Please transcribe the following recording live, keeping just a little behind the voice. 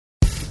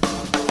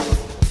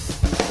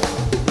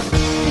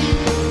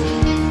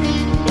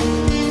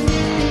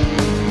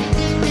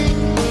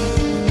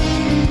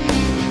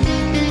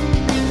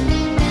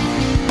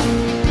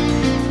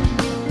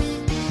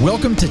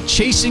Welcome to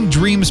Chasing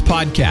Dreams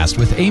podcast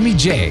with Amy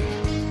J.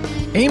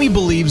 Amy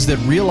believes that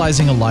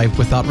realizing a life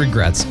without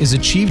regrets is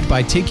achieved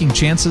by taking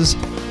chances,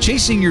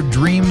 chasing your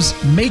dreams,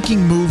 making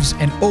moves,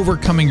 and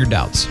overcoming your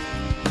doubts.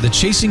 The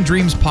Chasing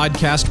Dreams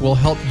podcast will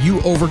help you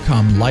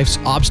overcome life's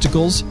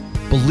obstacles,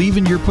 believe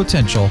in your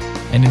potential,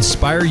 and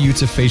inspire you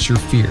to face your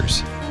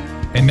fears.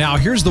 And now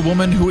here's the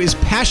woman who is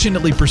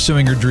passionately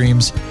pursuing her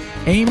dreams,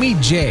 Amy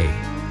J.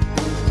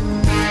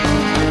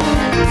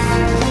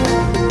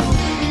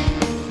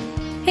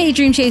 Hey,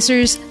 Dream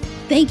Chasers.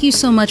 Thank you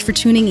so much for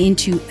tuning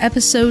into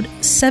episode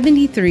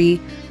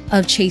 73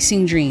 of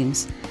Chasing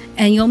Dreams.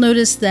 And you'll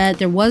notice that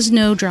there was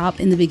no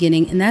drop in the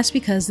beginning, and that's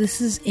because this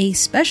is a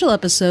special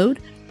episode,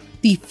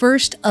 the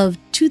first of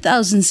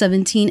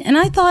 2017, and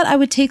I thought I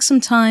would take some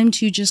time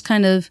to just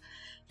kind of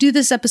do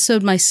this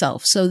episode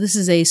myself. So this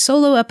is a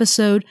solo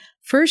episode,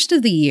 first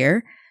of the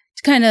year,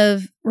 to kind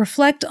of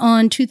reflect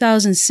on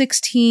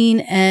 2016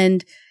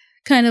 and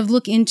kind of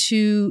look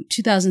into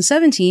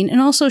 2017 and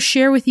also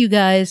share with you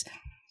guys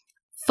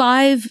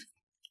 5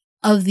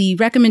 of the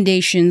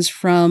recommendations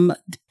from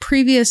the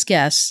previous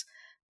guests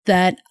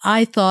that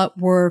I thought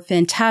were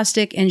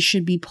fantastic and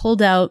should be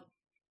pulled out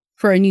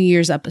for a New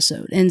Year's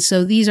episode. And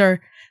so these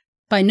are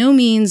by no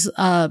means,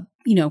 the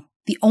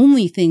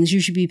only things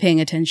you should be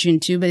paying attention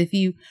to. But if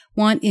you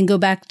want and go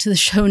back to the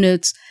show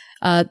notes,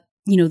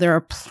 there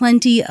are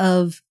plenty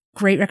of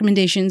great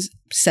recommendations,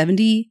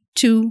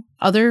 72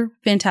 other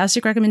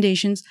fantastic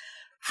recommendations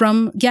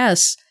from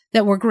guests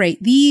that were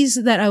great.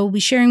 These that I will be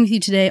sharing with you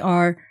today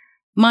are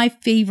my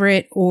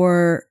favorite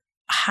or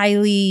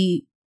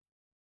highly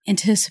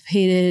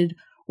anticipated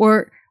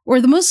or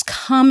the most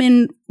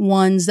common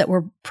ones that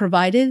were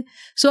provided.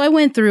 So I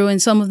went through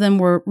and some of them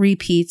were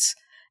repeats.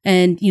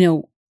 And,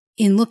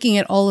 in looking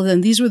at all of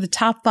them, these were the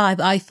top 5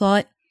 I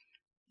thought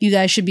you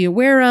guys should be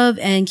aware of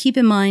and keep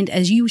in mind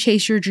as you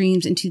chase your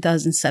dreams in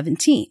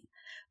 2017.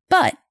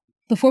 But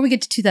before we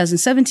get to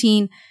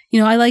 2017,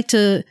 I like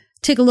to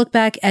take a look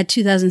back at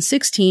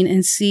 2016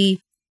 and see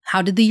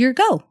how did the year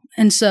go.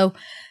 And so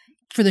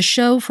for the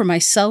show, for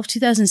myself,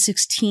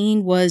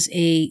 2016 was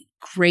a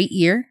great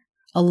year.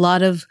 A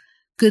lot of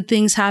good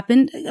things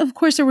happened. Of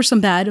course, there were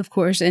some bad, of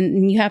course,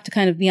 and you have to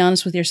kind of be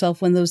honest with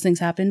yourself when those things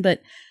happen.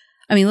 But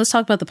let's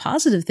talk about the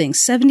positive things.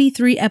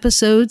 73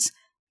 episodes,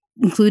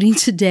 including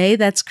today.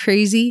 That's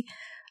crazy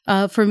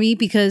for me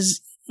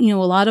because, a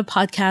lot of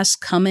podcasts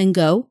come and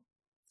go.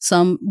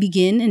 Some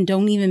begin and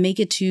don't even make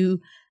it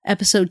to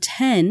episode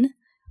 10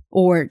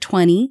 or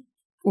 20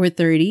 or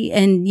 30.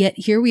 And yet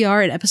here we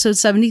are at episode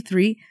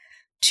 73,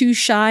 too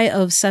shy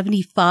of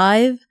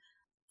 75,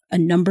 a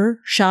number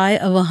shy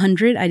of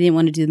 100. I didn't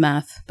want to do the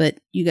math, but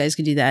you guys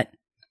could do that.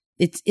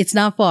 It's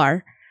not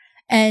far.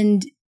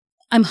 And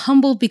I'm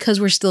humbled because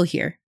we're still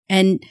here.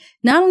 And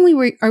not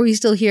only are we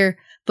still here,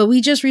 but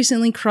we just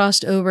recently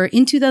crossed over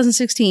in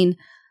 2016,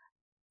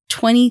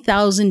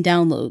 20,000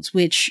 downloads,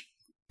 which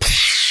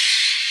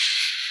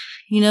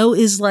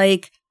is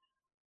like,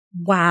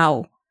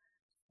 wow.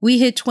 We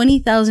hit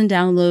 20,000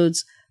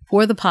 downloads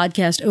for the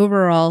podcast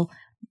overall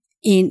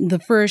in the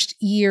first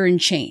year and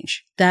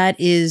change. That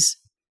is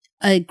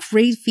a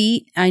great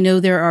feat. I know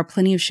there are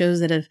plenty of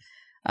shows that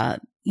have,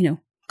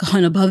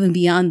 gone above and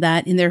beyond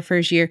that in their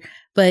first year.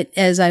 But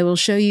as I will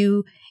show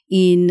you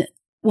in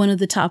one of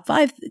the top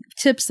 5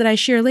 tips that I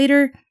share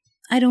later,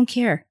 I don't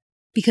care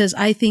because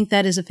I think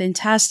that is a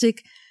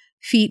fantastic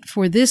feat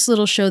for this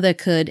little show that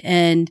could.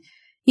 And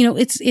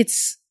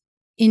it's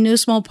in no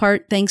small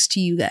part thanks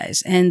to you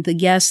guys and the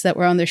guests that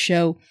were on the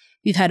show.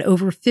 We've had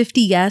over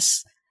 50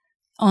 guests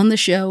on the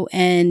show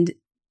and,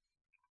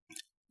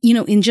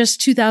 in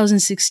just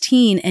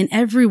 2016, and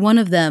every one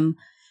of them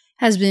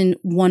has been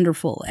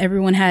wonderful.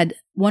 Everyone had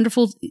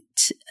wonderful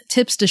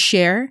tips to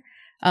share.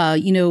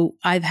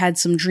 I've had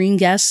some dream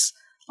guests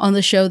on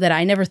the show that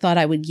I never thought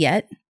I would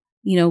get.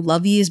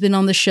 Lovey has been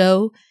on the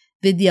show.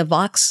 Vidya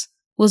Vox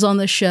was on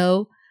the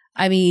show.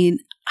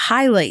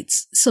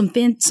 Highlights. Some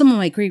of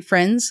my great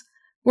friends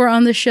were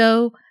on the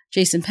show.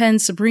 Jason Penn,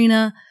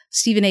 Sabrina,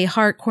 Stephen A.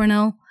 Hart,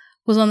 Cornell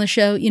was on the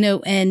show,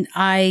 and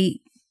I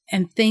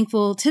am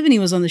thankful Tiffany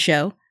was on the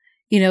show.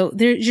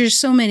 There's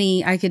just so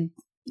many I could,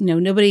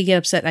 nobody get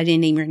upset I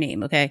didn't name your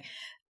name, okay?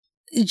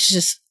 It's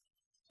just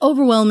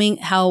overwhelming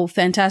how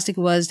fantastic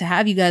it was to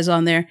have you guys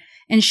on there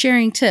and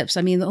sharing tips.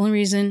 The only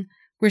reason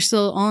we're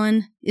still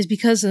on is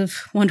because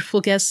of wonderful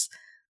guests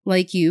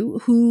like you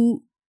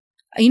who,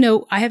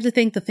 I have to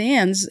thank the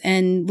fans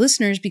and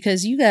listeners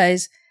because you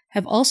guys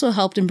have also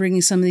helped in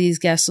bringing some of these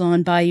guests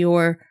on by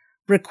your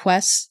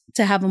requests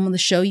to have them on the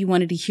show. You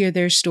wanted to hear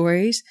their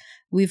stories.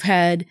 We've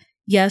had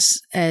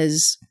guests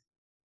as,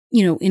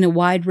 in a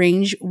wide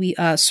range.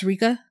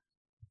 Sarika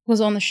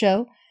was on the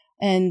show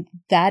and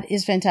that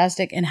is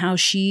fantastic. And how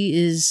she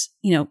is,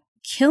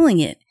 killing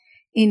it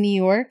in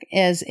New York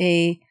at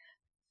the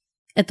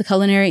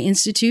Culinary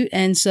Institute.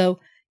 And so,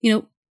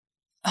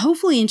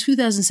 hopefully in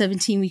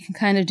 2017, we can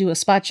kind of do a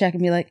spot check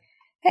and be like,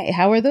 hey,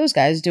 how are those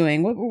guys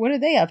doing? What are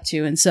they up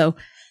to? And so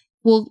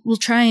we'll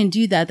try and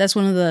do that. That's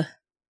one of the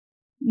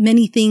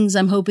many things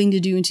I'm hoping to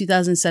do in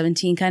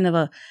 2017, kind of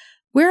a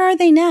where are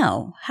they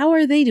now? How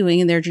are they doing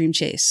in their dream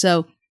chase?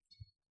 So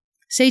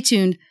stay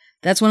tuned.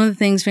 That's one of the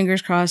things,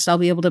 fingers crossed, I'll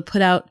be able to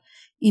put out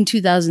in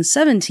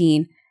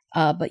 2017.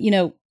 But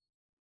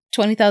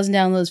 20,000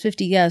 downloads,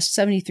 50 guests,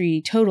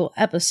 73 total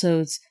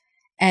episodes.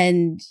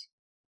 And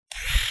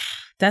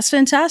that's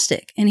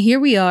fantastic. And here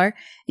we are.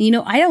 And,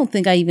 I don't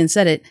think I even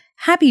said it.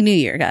 Happy New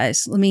Year,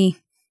 guys. Let me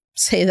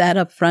say that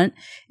up front.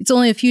 It's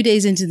only a few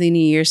days into the new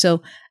year,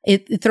 so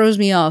it throws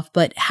me off.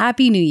 But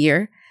Happy New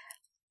Year.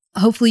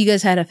 Hopefully you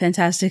guys had a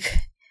fantastic,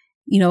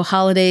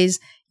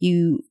 holidays.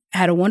 You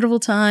had a wonderful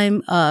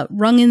time,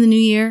 rung in the new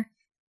year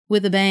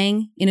with a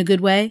bang in a good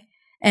way.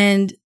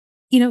 And,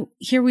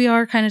 here we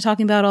are kind of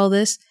talking about all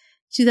this.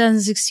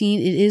 2016,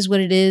 it is what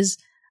it is.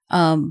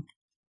 A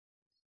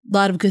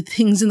lot of good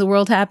things in the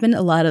world happened.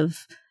 A lot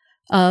of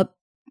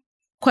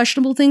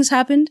questionable things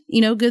happened,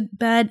 good,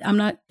 bad. I'm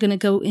not going to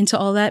go into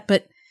all that,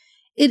 but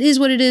it is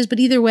what it is. But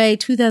either way,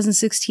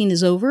 2016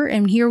 is over.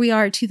 And here we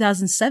are at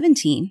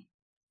 2017.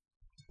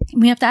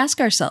 And we have to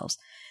ask ourselves,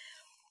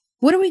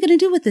 what are we going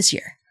to do with this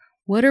year?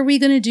 What are we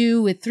going to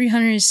do with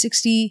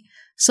 360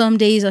 some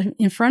days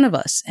in front of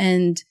us?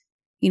 And,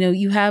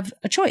 you have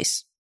a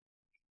choice.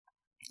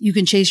 You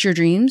can chase your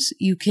dreams.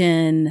 You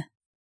can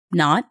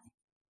not.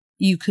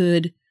 You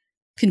could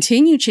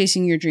continue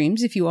chasing your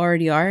dreams if you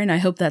already are. And I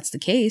hope that's the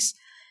case.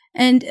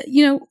 And,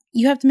 you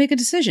have to make a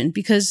decision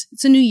because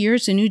it's a new year.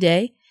 It's a new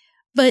day.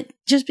 But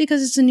just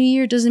because it's a new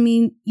year doesn't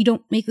mean you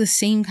don't make the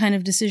same kind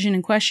of decision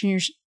and question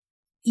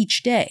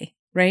each day,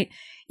 right?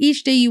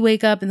 Each day you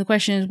wake up and the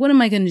question is, what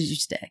am I going to do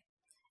today?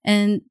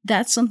 And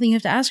that's something you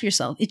have to ask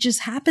yourself. It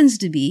just happens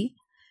to be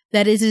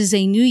that it is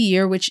a new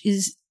year, which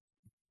is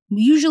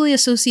usually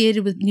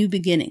associated with new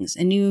beginnings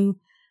and new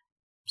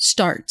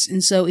starts.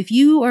 And so if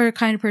you are a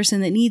kind of person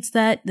that needs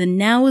that, then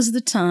now is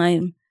the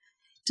time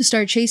to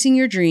start chasing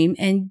your dream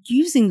and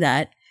using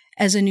that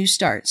as a new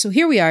start. So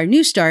here we are,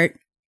 new start,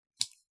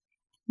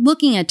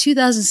 looking at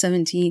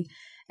 2017.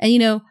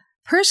 And,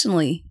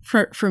 personally,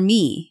 for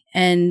me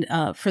and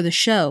for the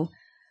show,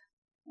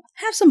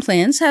 have some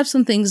plans, have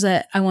some things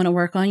that I want to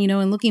work on,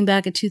 and looking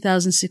back at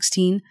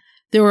 2016,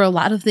 there were a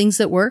lot of things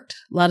that worked,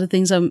 a lot of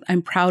things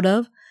I'm proud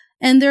of.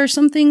 And there are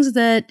some things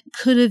that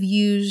could have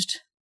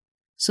used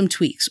some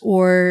tweaks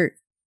or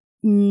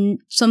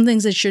some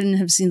things that shouldn't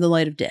have seen the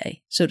light of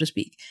day, so to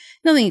speak.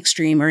 Nothing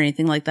extreme or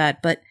anything like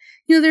that. But,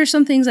 there are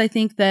some things I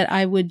think that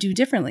I would do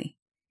differently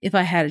if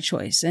I had a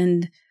choice.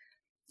 And,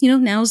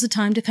 now's the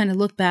time to kind of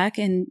look back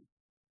and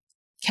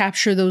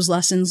capture those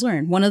lessons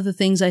learned. One of the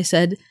things I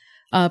said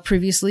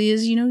previously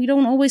is, you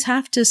don't always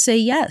have to say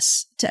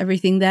yes to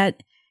everything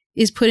that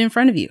is put in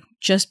front of you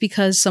just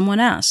because someone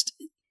asked.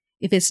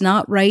 If it's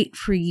not right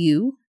for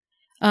you,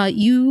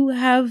 you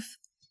have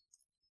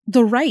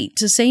the right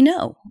to say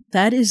no.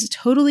 That is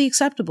totally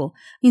acceptable.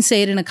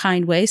 Say it in a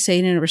kind way, say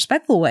it in a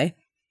respectful way.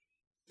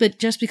 But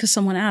just because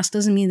someone asked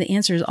doesn't mean the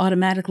answer is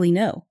automatically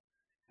no.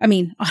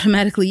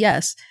 Automatically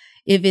yes.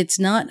 If it's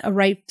not a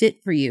right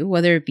fit for you,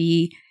 whether it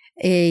be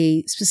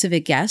a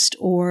specific guest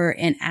or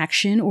an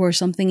action or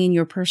something in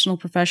your personal,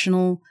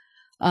 professional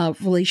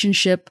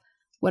relationship,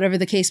 whatever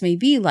the case may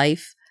be,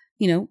 life,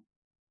 you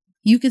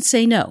could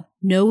say no.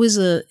 No is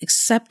a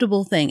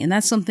acceptable thing. And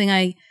that's something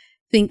I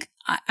think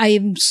I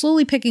am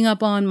slowly picking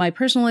up on. My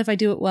personal life, I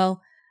do it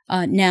well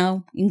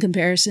now in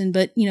comparison.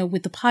 But,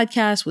 with the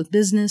podcast, with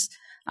business,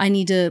 I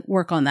need to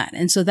work on that.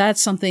 And so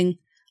that's something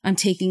I'm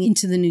taking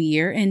into the new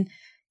year. And,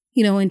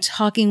 in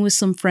talking with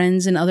some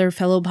friends and other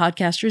fellow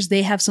podcasters,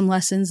 they have some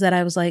lessons that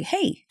I was like,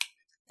 hey,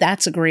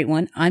 that's a great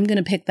one. I'm going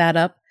to pick that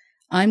up.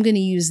 I'm going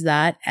to use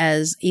that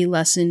as a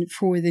lesson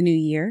for the new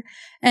year.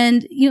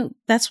 And,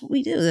 that's what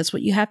we do. That's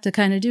what you have to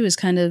kind of do is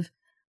kind of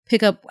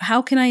pick up,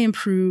 how can I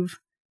improve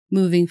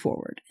moving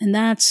forward? And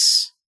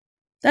that's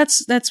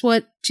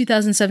what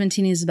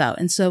 2017 is about.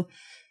 And so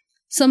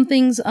some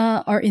things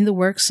are in the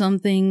works. Some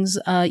things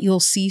you'll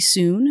see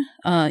soon.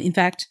 In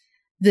fact,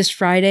 this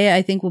Friday,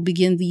 I think we'll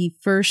begin the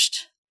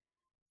first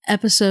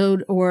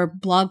episode or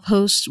blog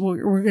post. I'm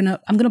going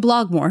to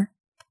blog more.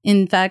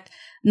 In fact,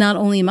 not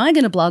only am I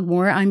going to blog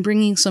more, I'm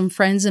bringing some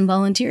friends and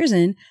volunteers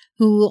in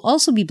who will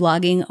also be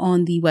blogging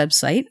on the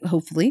website,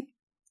 hopefully,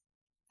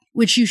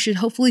 which you should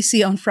hopefully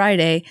see on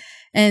Friday.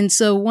 And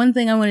so one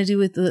thing I want to do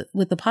with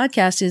the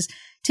podcast is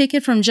take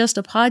it from just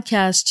a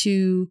podcast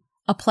to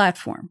a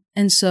platform.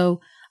 And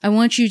so I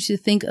want you to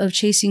think of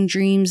Chasing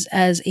Dreams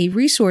as a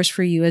resource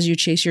for you as you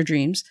chase your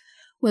dreams,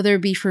 whether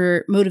it be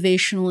for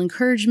motivational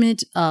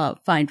encouragement,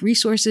 find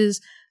resources,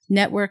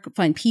 network,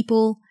 find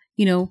people.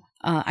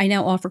 I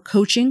now offer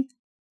coaching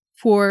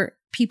for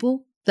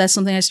people. That's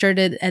something I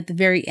started at the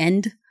very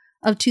end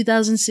of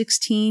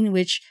 2016,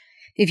 which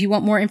if you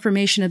want more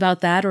information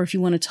about that, or if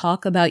you want to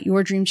talk about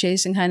your dream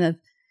chase and kind of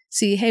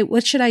see, hey,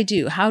 what should I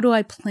do? How do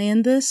I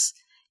plan this?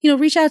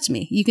 Reach out to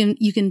me. You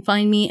can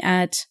find me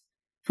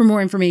for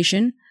more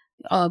information,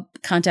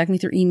 contact me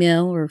through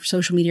email or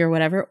social media or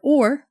whatever,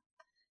 or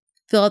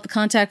fill out the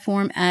contact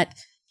form at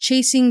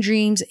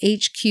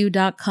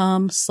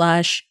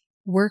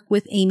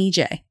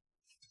chasingdreamshq.com/workwithAmyJ.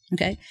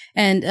 Okay.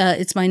 And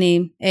it's my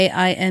name,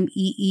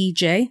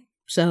 AIMEEJ.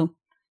 So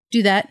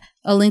do that.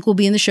 A link will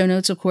be in the show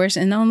notes, of course,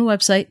 and on the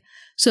website.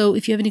 So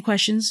if you have any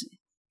questions,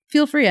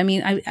 feel free. I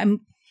mean,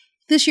 I'm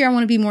this year I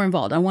want to be more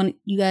involved. I want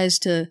you guys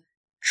to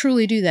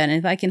truly do that. And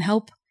if I can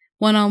help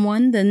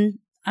one-on-one, then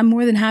I'm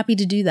more than happy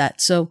to do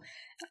that. So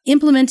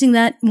implementing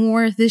that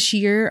more this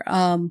year,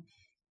 but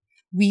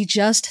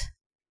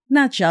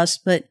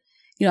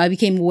I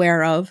became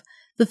aware of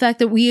the fact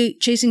that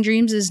Chasing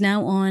Dreams is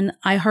now on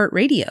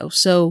iHeartRadio.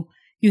 So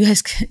you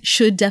guys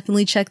should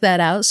definitely check that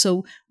out.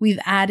 So we've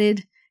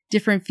added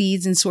different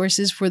feeds and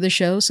sources for the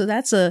show. So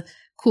that's a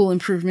cool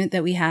improvement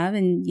that we have.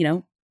 And,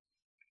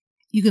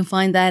 you can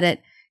find that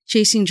at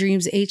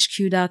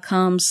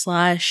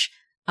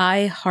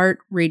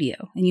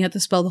chasingdreamshq.com/iHeartRadio. And you have to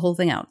spell the whole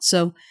thing out.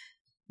 So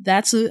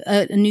that's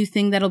a new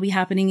thing that'll be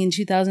happening in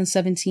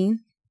 2017.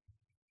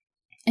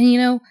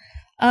 And,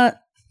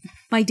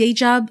 my day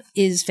job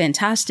is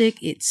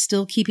fantastic. It's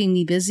still keeping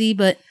me busy,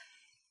 but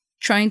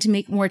trying to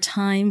make more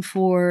time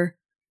for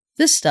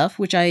this stuff,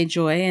 which I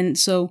enjoy. And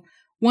so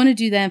want to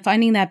do that. And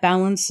finding that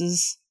balance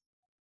is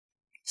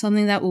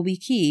something that will be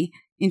key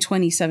in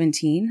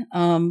 2017.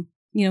 From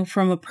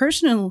a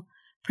personal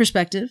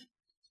perspective,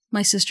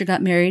 my sister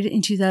got married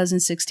in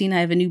 2016. I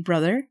have a new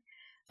brother.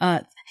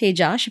 Hey,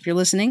 Josh, if you're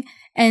listening.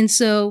 And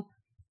so,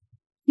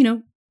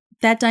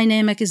 that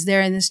dynamic is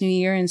there in this new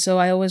year. And so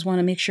I always want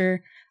to make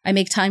sure I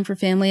make time for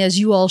family, as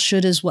you all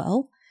should as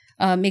well.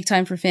 Make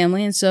time for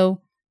family. And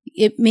so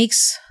it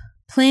makes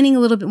planning a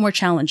little bit more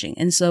challenging.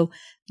 And so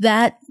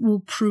that will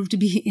prove to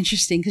be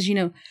interesting because,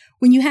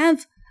 when you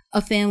have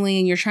a family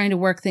and you're trying to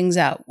work things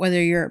out,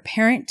 whether you're a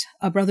parent,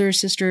 a brother or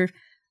sister,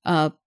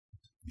 aunt,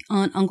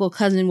 uncle,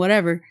 cousin,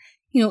 whatever,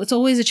 it's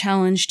always a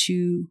challenge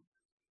to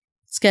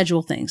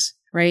schedule things,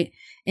 right?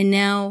 And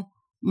now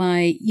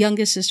my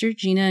youngest sister,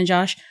 Gina, and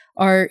Josh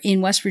are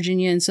in West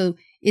Virginia. And so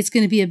it's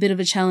going to be a bit of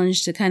a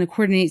challenge to kind of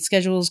coordinate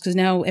schedules because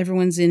now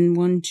everyone's in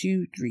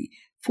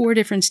 4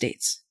 different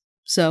states.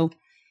 So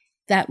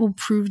that will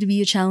prove to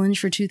be a challenge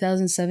for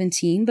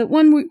 2017, but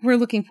one we're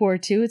looking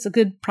forward to. It's a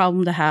good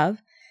problem to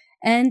have.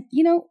 And,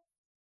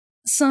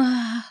 so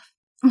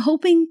I'm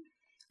hoping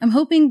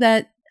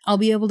that I'll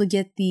be able to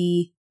get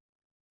the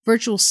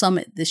virtual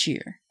summit this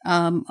year.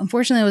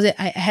 Unfortunately,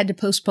 I had to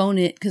postpone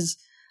it because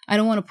I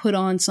don't want to put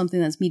on something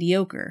that's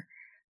mediocre,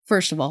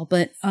 first of all.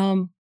 But,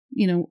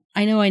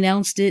 I know I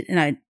announced it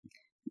and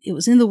it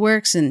was in the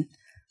works and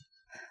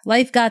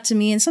life got to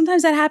me. And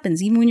sometimes that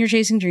happens, even when you're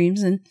chasing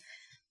dreams. And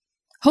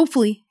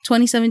hopefully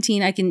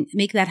 2017, I can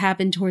make that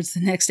happen towards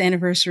the next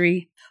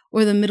anniversary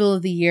or the middle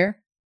of the year.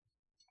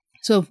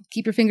 So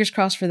keep your fingers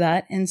crossed for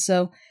that. And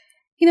so,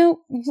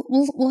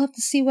 we'll have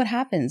to see what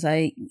happens.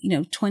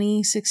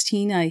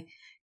 2016, I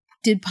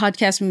did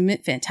Podcast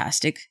Movement.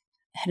 Fantastic.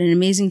 Had an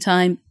amazing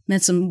time.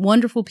 Met some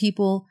wonderful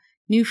people,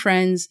 new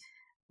friends.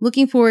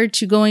 Looking forward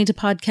to going to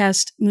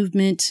Podcast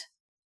Movement.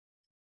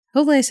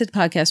 Hopefully I said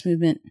Podcast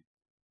Movement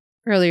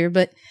earlier,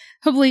 but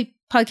hopefully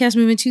Podcast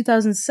Movement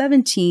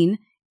 2017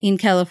 in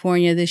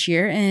California this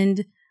year.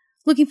 And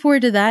looking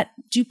forward to that.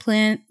 Do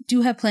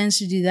have plans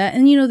to do that.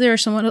 And, there are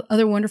some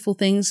other wonderful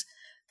things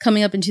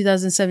coming up in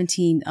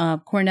 2017.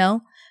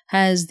 Cornell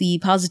has the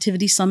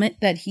Positivity Summit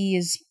that he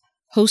is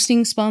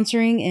hosting,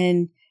 sponsoring,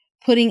 and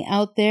putting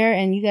out there.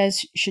 And you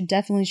guys should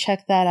definitely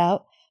check that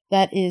out.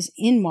 That is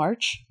in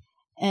March.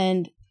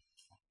 And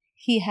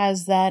he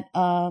has that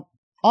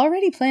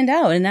already planned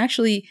out. And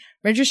actually,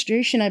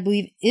 registration, I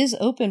believe, is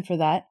open for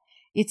that.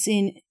 It's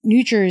in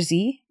New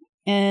Jersey.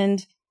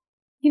 And,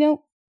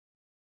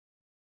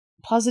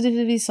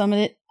 Positivity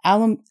Summit at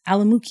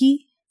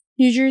Alamuki,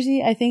 New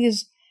Jersey, I think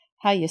is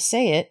how you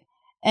say it.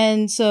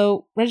 And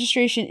so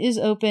registration is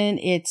open.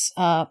 It's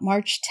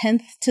March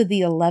 10th to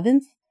the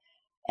 11th.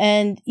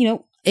 And,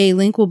 a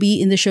link will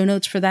be in the show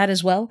notes for that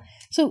as well.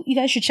 So you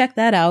guys should check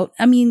that out.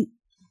 I mean,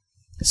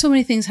 so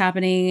many things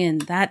happening,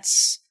 and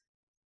that's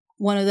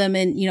one of them.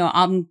 And,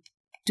 I'm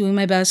doing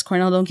my best,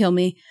 Cornell, don't kill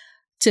me,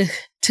 to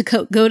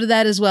go to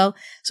that as well.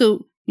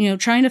 So,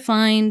 trying to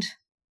find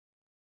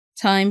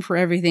time for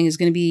everything is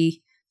going to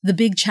be the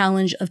big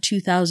challenge of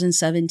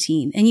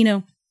 2017.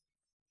 And,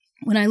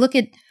 when I look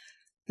at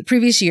the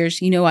previous years,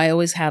 I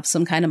always have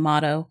some kind of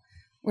motto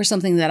or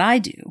something that I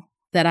do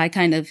that I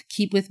kind of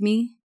keep with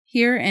me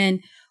here.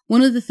 And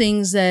one of the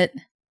things that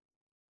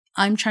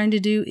I'm trying to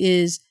do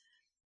is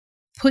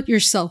put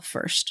yourself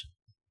first.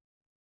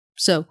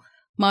 So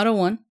motto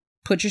 1,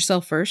 put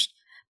yourself first.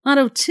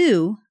 Motto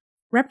 2,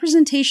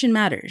 representation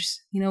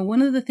matters.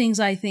 One of the things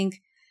I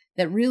think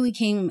that really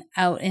came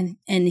out and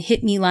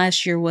hit me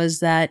last year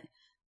was that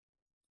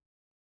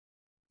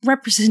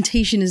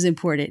representation is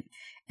important.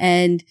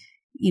 And,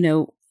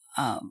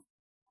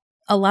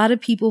 a lot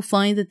of people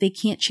find that they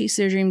can't chase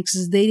their dream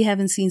because they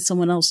haven't seen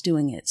someone else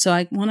doing it. So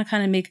I want to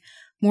kind of make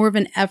more of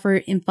an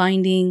effort in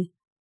finding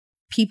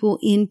people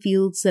in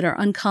fields that are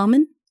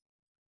uncommon,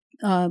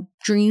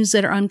 dreams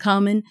that are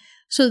uncommon,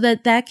 so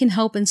that can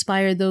help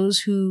inspire those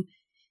who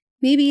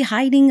may be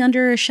hiding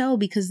under a shell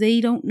because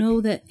they don't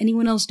know that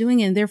anyone else doing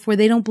it, and therefore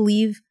they don't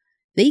believe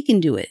they can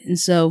do it. And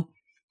so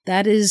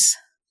that is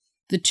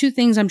the 2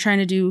 things I'm trying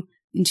to do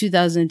in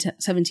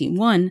 2017.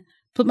 1,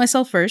 put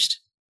myself first,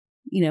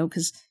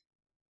 because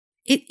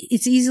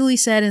it's easily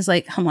said as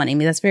like, come on,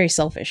 Amy, that's very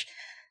selfish.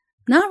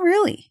 Not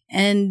really.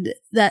 And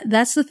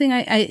that's the thing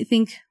I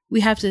think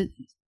we have to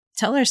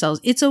tell ourselves.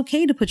 It's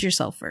okay to put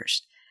yourself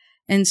first.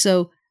 And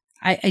so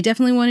I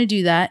definitely want to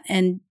do that.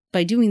 And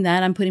by doing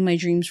that, I'm putting my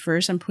dreams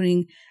first. I'm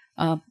putting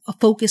a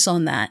focus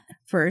on that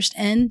first.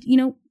 And,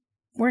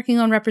 working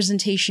on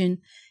representation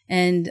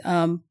and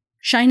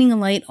shining a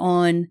light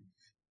on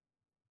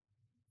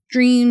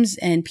dreams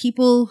and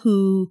people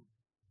who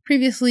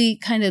previously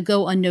kind of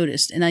go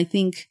unnoticed. And I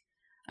think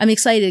I'm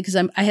excited because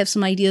I have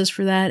some ideas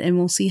for that, and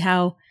we'll see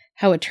how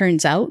it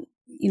turns out,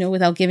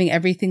 without giving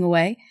everything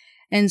away.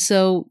 And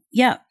so,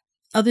 yeah,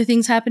 other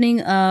things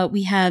happening.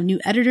 We have new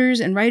editors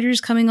and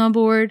writers coming on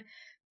board.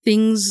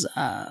 Things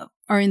are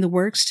in the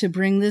works to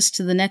bring this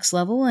to the next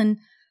level, and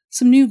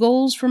some new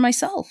goals for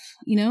myself,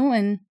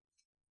 and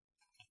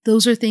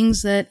those are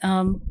things that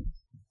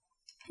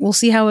we'll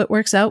see how it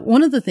works out.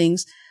 One of the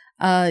things,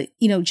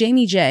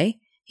 Jamie J,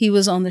 he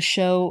was on the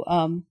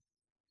show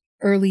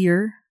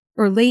earlier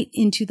or late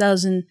in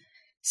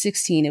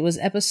 2016. It was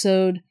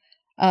episode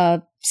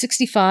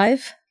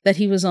 65 that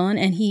he was on,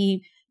 and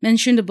he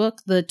mentioned a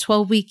book, The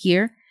 12-Week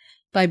Year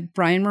by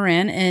Brian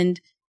Moran. And,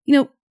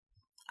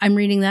 I'm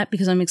reading that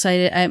because I'm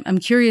excited. I'm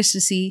curious to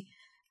see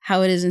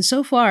how it is. And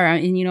so far,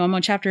 and, I'm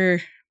on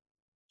chapter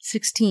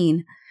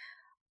 16.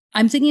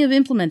 I'm thinking of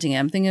implementing it.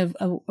 I'm thinking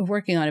of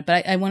working on it,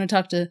 but I want to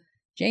talk to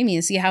Jamie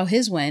and see how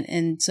his went.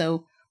 And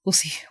so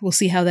we'll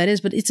see how that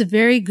is, but it's a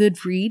very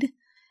good read.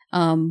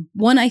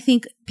 One I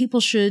think people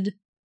should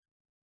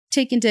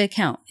take into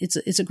account.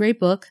 It's a great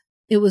book.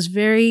 It was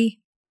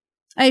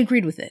I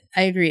agreed with it.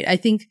 I agreed. I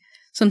think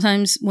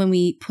sometimes when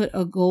we put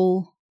a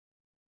goal,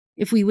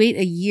 if we wait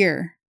a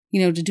year,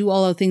 to do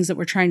all the things that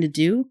we're trying to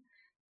do,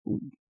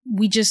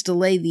 we just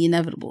delay the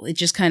inevitable. It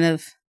just kind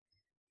of,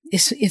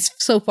 it's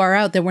so far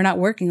out that we're not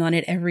working on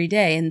it every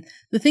day. And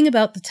the thing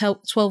about the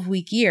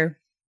 12-week year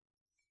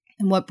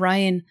and what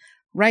Brian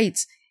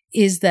writes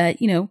is that,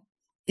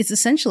 it's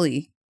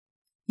essentially,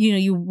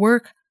 you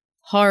work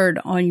hard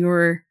on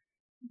your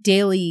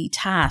daily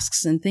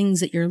tasks and things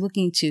that you're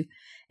looking to,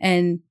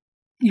 and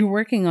you're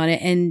working on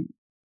it. And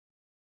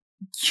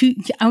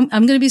I'm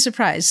going to be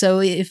surprised. So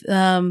if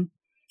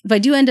I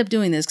do end up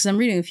doing this, because I'm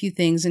reading a few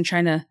things and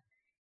trying to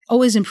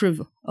always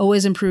improve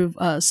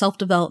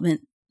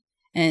self-development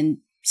and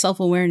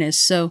self-awareness.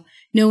 So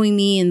knowing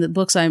me and the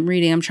books I'm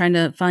reading, I'm trying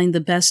to find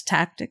the best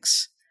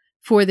tactics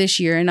for this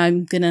year, and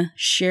I'm going to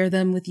share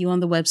them with you on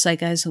the website,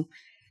 guys. So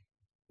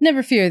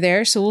never fear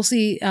there. So we'll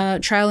see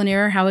trial and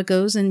error, how it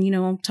goes. And,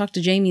 I'll talk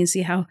to Jamie and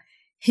see how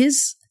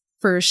his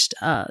first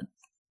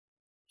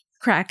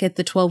crack at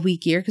the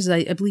 12-week year, because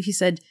I believe he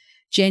said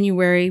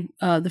January,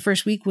 the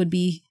first week would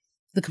be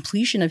the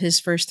completion of his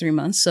first 3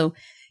 months. So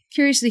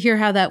curious to hear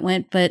how that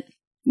went. But,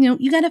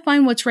 you got to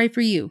find what's right for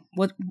you.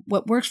 What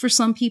works for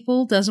some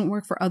people doesn't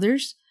work for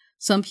others.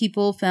 Some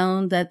people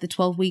found that the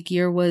 12-week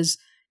year was,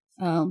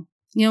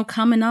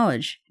 common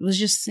knowledge. It was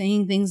just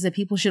saying things that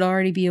people should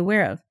already be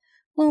aware of.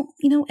 Well,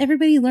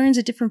 everybody learns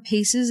at different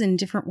paces and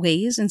different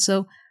ways. And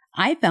so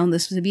I found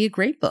this to be a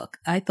great book.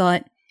 I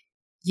thought,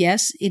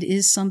 yes, it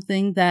is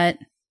something that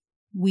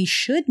we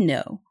should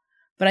know,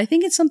 but I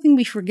think it's something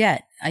we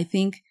forget. I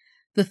think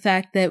the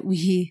fact that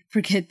we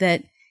forget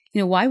that,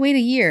 why wait a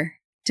year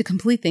to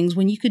complete things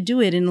when you could do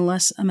it in a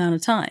less amount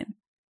of time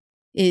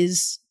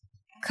is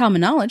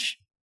common knowledge.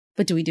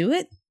 But do we do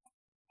it?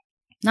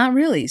 Not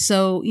really.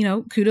 So,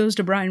 kudos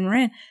to Brian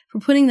Moran for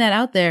putting that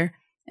out there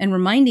and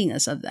reminding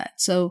us of that.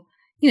 So,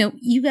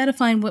 you got to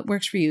find what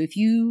works for you. If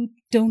you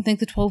don't think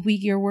the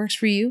 12-week year works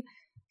for you,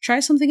 try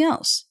something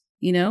else.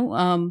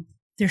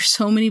 There's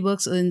so many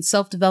books in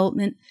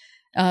self-development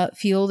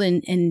field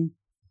and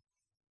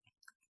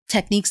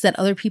techniques that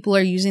other people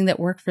are using that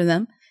work for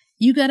them.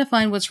 You got to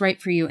find what's right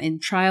for you,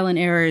 and trial and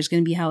error is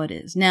going to be how it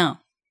is.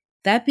 Now,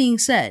 that being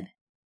said,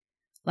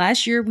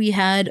 last year we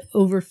had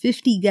over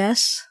 50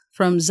 guests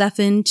from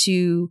Zephyr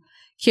to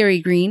Carrie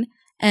Green,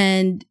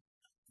 and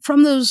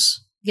from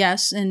those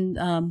guests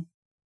and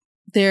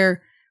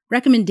their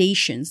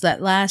recommendations,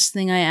 that last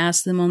thing I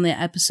asked them on the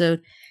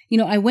episode,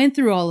 I went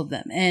through all of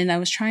them, and I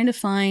was trying to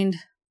find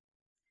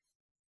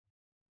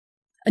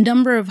a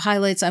number of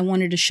highlights I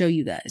wanted to show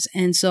you guys.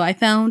 And so I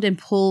found and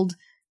pulled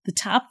the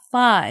top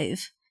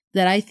 5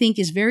 that I think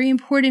is very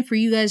important for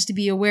you guys to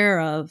be aware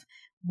of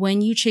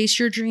when you chase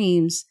your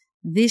dreams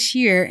this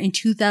year in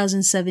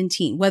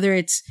 2017, whether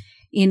it's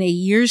in a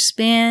year's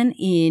span,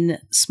 in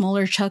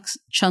smaller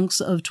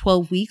chunks of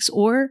 12 weeks,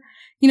 or,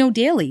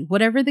 daily,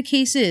 whatever the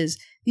case is.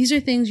 These are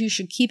things you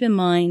should keep in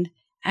mind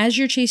as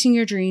you're chasing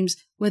your dreams,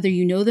 whether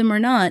you know them or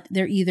not.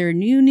 They're either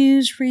new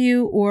news for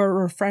you or a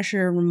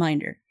refresher or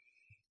reminder.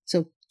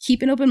 So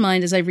keep an open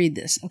mind as I read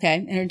this,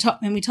 okay?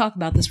 And we talk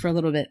about this for a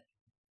little bit.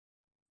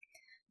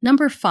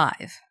 Number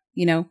 5,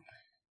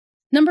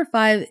 number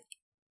 5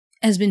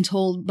 has been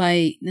told by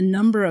a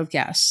number of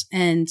guests,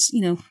 and,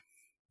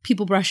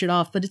 people brush it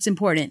off, but it's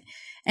important.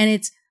 And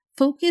it's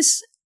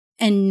focus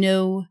and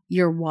know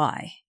your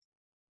why.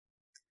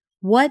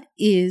 What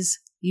is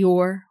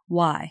your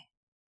why?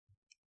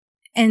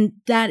 And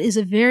that is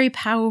a very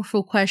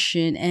powerful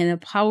question and a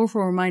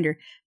powerful reminder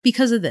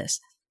because of this.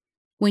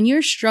 When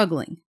you're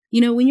struggling,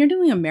 when you're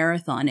doing a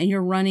marathon and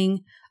you're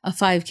running a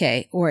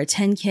 5K or a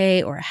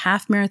 10K or a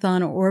half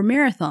marathon or a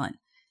marathon,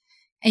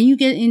 and you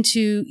get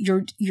into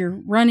your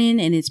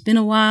running and it's been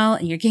a while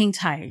and you're getting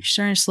tired, you're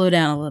starting to slow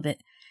down a little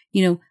bit.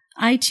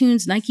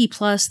 iTunes, Nike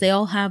Plus, they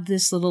all have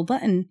this little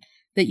button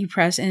that you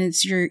press and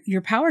it's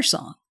your power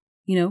song.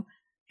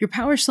 Your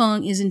power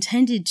song is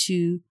intended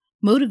to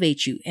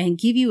motivate you and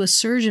give you a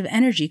surge of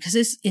energy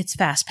because it's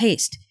fast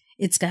paced.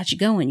 It's got you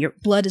going. Your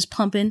blood is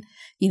pumping,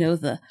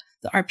 the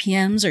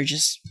RPMs are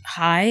just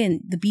high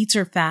and the beats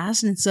are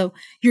fast. And so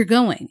you're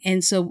going.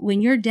 And so when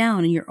you're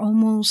down and you're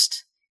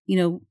almost,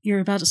 you're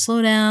about to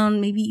slow down,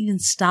 maybe even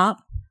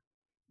stop,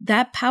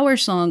 that power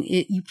song,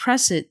 you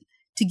press it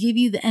to give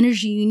you the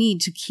energy you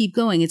need to keep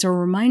going. It's a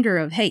reminder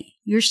of, hey,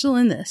 you're still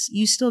in this.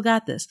 You still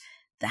got this.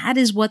 That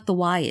is what the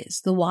why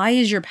is. The why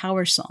is your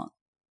power song.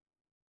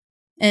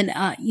 And,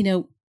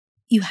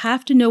 you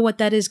have to know what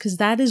that is because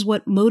that is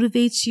what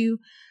motivates you,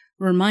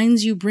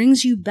 reminds you,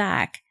 brings you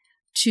back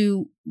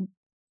to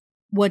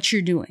what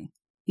you're doing,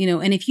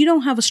 and if you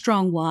don't have a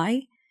strong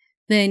why,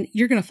 then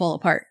you're going to fall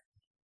apart.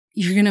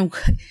 You're going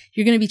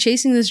to be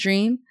chasing this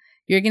dream.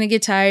 You're going to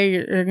get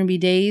tired. There are going to be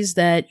days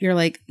that you're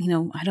like,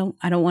 I don't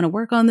want to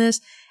work on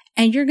this,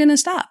 and you're going to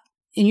stop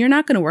and you're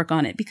not going to work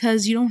on it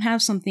because you don't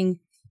have something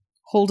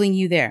holding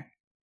you there,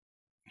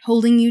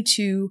 holding you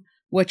to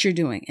what you're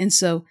doing. And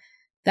so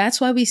that's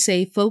why we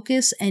say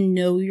focus and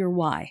know your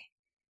why.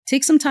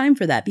 Take some time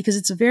for that because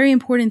it's a very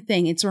important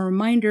thing. It's a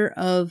reminder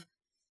of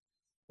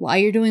why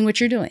you're doing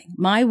what you're doing.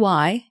 My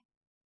why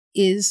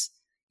is,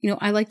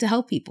 I like to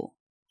help people.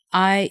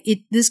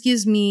 This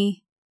gives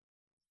me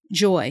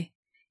joy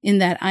in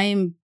that I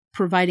am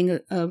providing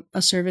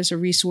a service, a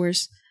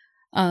resource,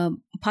 a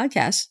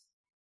podcast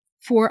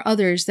for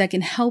others that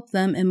can help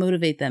them and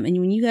motivate them. And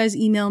when you guys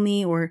email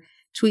me or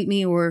tweet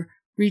me or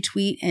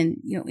retweet and,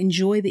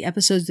 enjoy the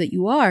episodes that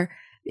you are,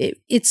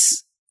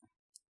 it's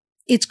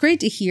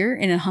great to hear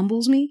and it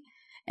humbles me.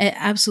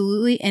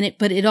 Absolutely.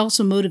 But it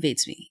also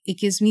motivates me.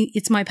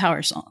 It's my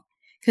power song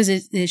because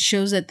it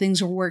shows that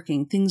things are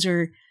working. Things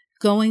are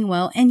going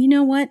well. And you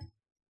know what?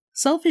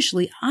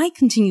 Selfishly, I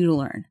continue to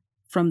learn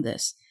from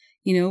this.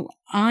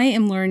 I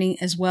am learning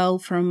as well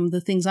from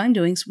the things I'm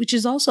doing, which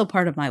is also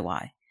part of my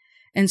why.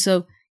 And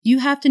so you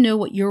have to know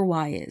what your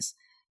why is.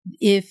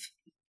 If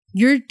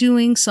you're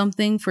doing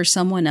something for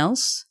someone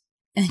else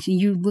and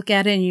you look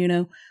at it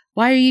and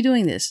why are you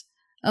doing this?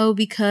 Oh,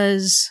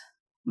 because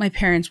my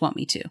parents want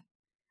me to.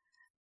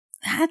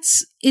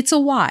 It's a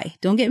why.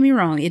 Don't get me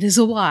wrong. It is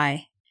a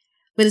why.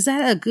 But is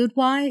that a good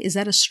why? Is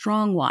that a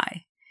strong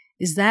why?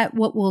 Is that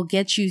what will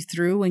get you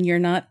through when you're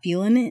not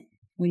feeling it?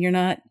 When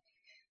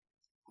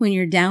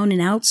you're down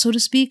and out, so to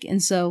speak?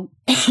 And so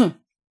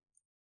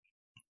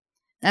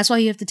that's why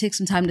you have to take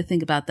some time to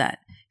think about that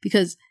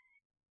because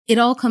it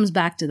all comes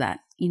back to that.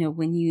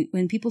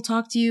 When people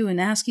talk to you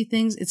and ask you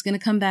things, it's going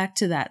to come back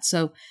to that.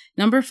 So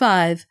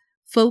 5,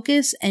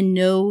 focus and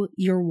know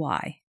your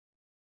why.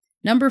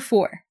 Number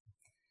 4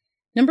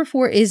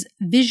 is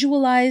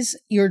visualize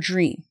your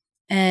dream.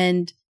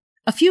 And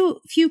a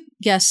few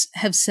guests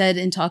have said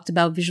and talked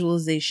about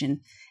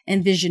visualization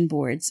and vision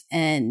boards.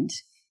 And,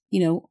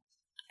 I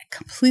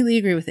completely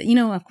agree with it.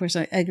 Of course,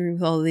 I agree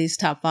with all of these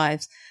top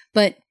 5s,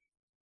 but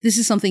this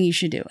is something you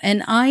should do.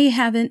 And I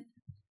haven't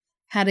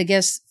had a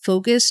guest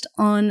focused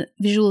on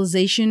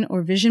visualization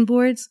or vision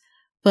boards,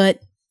 but,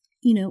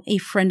 a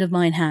friend of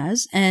mine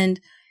has. And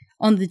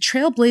on the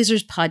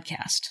Trailblazers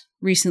podcast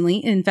recently,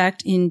 in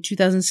fact, in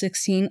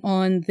 2016,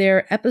 on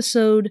their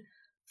episode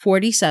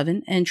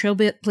 47, and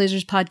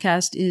Trailblazers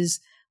podcast is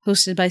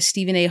hosted by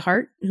Stephen A.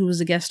 Hart, who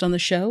was a guest on the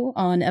show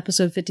on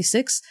episode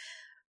 56.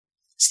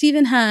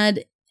 Stephen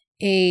had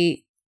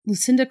a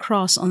Lucinda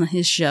Cross on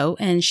his show,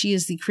 and she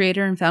is the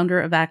creator and founder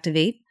of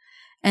Activate,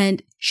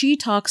 and she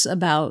talks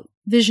about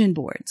vision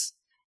boards.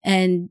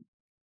 And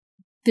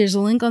there's a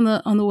link on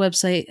the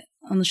website,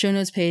 on the show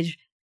notes page.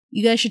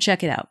 You guys should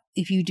check it out.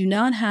 If you do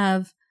not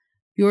have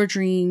your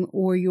dream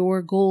or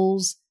your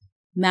goals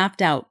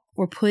mapped out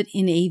or put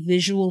in a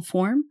visual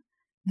form,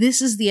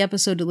 this is the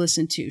episode to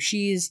listen to.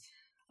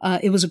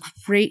 It was a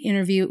great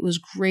interview. It was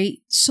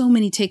great. So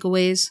many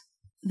takeaways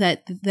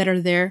that are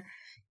there.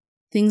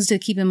 Things to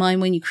keep in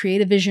mind when you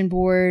create a vision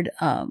board,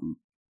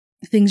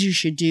 things you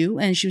should do.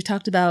 And she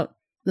talked about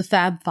the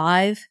Fab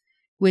 5,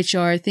 which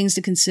are things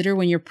to consider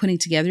when you're putting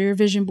together your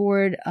vision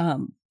board,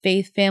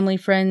 faith, family,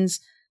 friends,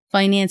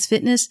 finance,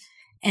 fitness.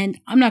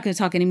 And I'm not going to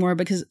talk anymore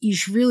because you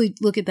should really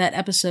look at that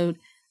episode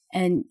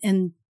and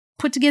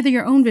put together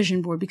your own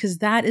vision board, because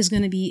that is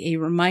going to be a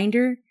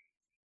reminder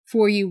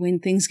for you when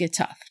things get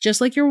tough.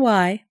 Just like your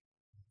why,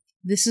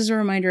 this is a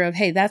reminder of,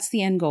 hey, that's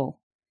the end goal.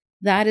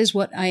 That is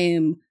what I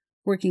am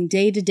working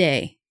day to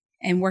day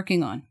and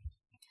working on.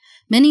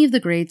 Many of the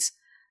greats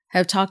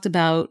have talked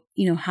about,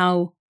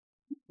 how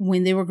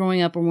when they were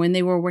growing up or when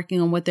they were working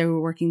on what they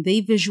were working,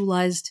 they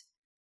visualized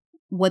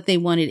what they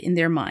wanted in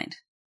their mind,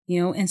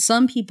 and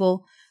some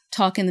people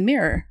talk in the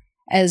mirror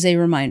as a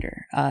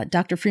reminder.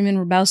 Dr. Freeman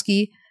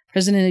Hrabowski,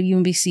 president of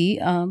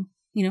UMBC,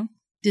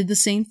 did the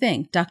same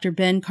thing. Dr.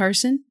 Ben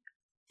Carson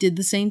did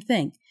the same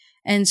thing.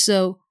 And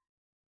so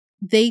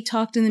they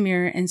talked in the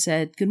mirror and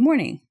said, "Good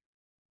morning,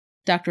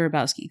 Dr.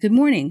 Hrabowski. Good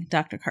morning,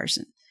 Dr.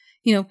 Carson."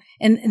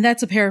 And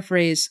that's a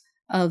paraphrase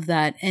of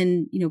that.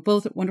 And,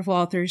 both wonderful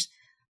authors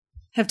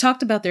have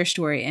talked about their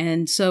story.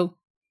 And so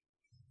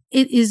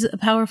it is a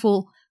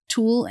powerful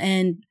tool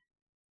and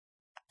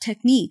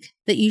technique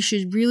that you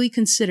should really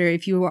consider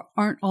if you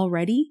aren't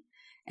already,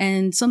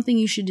 and something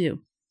you should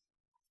do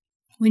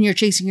when you're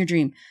chasing your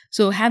dream.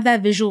 So have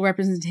that visual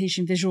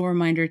representation, visual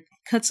reminder,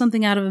 cut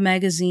something out of a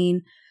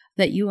magazine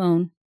that you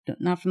own,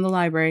 not from the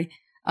library,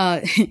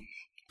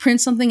 print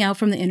something out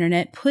from the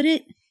internet, put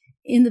it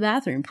in the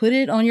bathroom, put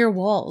it on your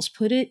walls,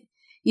 put it,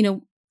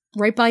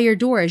 right by your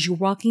door as you're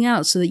walking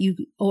out, so that you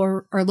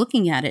are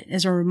looking at it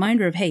as a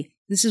reminder of, hey,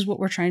 this is what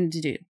we're trying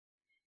to do.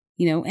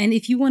 And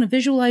if you want to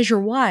visualize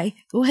your why,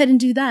 go ahead and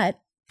do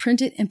that.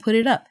 Print it and put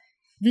it up.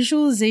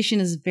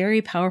 Visualization is a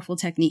very powerful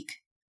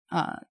technique.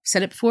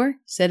 Said it before,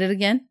 said it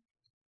again.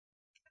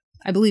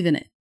 I believe in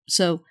it.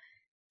 So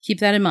keep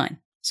that in mind.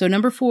 So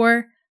number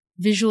 4,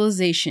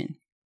 visualization.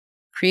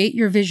 Create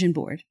your vision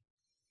board.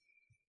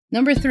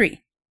 Number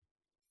 3,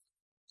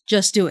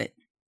 just do it,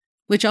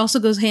 which also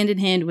goes hand in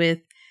hand with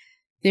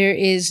there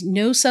is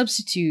no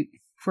substitute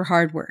for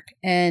hard work.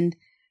 And,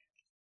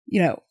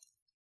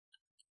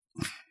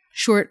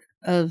 short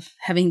of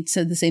having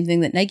said the same thing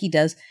that Nike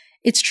does,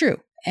 it's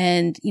true.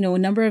 And, a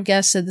number of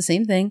guests said the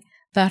same thing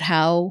about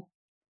how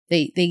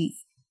they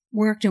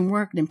worked and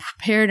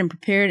prepared.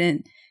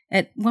 And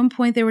at one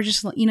point they were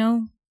just,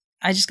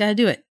 I just got to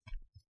do it.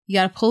 You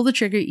got to pull the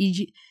trigger.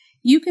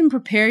 You can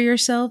prepare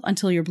yourself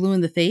until you're blue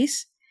in the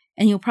face,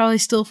 and you'll probably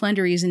still find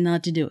a reason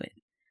not to do it.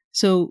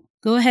 So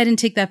go ahead and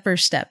take that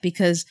first step,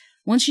 because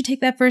once you take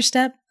that first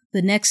step,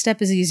 the next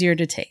step is easier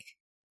to take.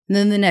 And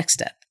then the next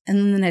step, and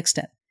then the next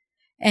step.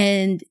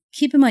 And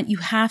keep in mind, you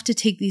have to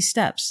take these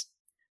steps.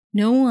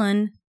 No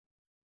one,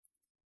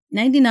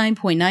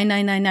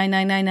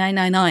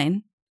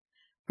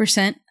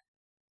 99.9999999%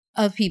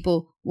 of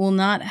people will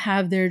not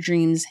have their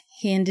dreams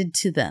handed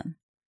to them.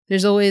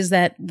 There's always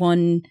that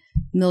 1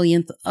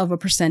 millionth of a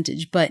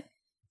percentage, but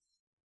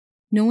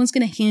no one's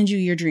going to hand you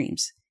your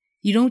dreams.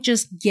 You don't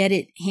just get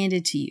it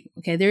handed to you.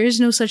 Okay. There is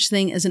no such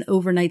thing as an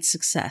overnight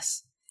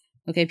success.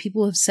 Okay.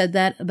 People have said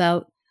that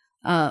about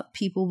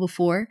people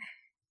before,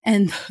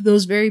 and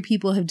those very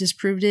people have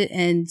disproved it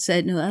and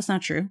said, no, that's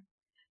not true.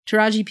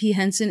 Taraji P.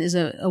 Henson is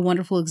a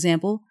wonderful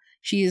example.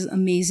 She is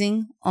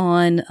amazing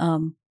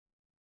on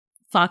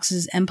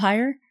Fox's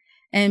Empire.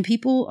 And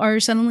people are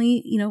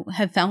suddenly,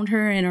 have found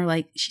her and are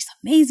like, she's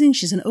amazing.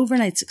 She's an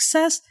overnight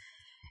success.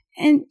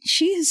 And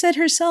she has said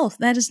herself,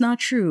 that is not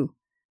true.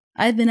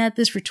 I've been at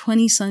this for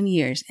 20 some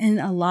years. And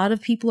a lot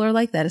of people are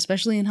like that,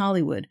 especially in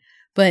Hollywood.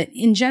 But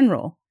in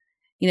general,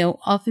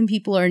 often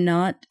people are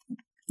not,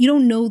 you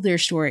don't know their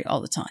story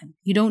all the time.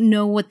 You don't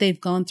know what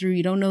they've gone through.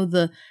 You don't know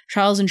the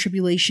trials and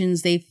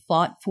tribulations they've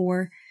fought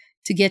for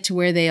to get to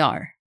where they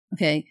are.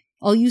 Okay.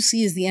 All you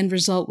see is the end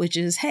result, which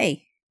is,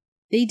 hey,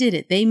 they did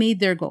it. They made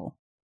their goal.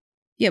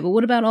 Yeah, but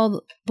what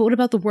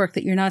about the work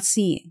that you're not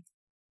seeing?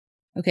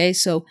 Okay,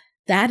 so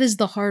that is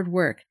the hard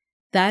work.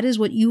 That is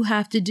what you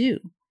have to do.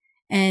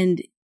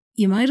 And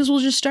you might as well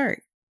just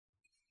start.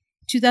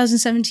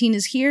 2017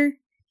 is here,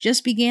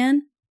 just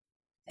began.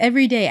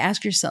 Every day,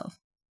 ask yourself,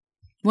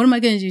 what am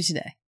I going to do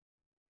today?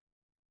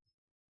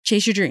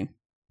 Chase your dream.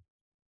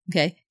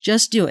 Okay,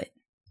 just do it.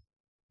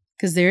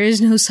 Because there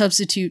is no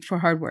substitute for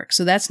hard work.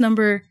 So that's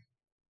number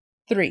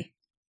 3.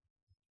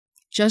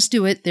 Just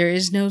do it. There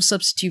is no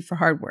substitute for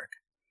hard work.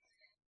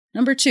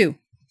 Number 2,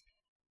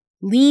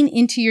 lean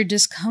into your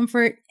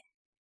discomfort,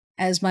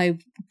 as my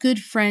good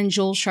friend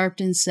Joel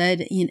Sharpton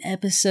said in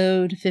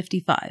episode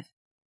 55.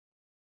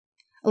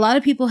 A lot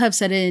of people have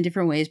said it in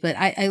different ways, but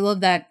I love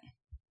that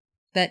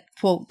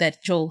quote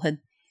that Joel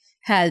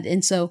had.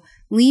 And so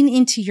lean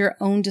into your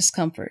own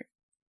discomfort.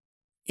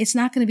 It's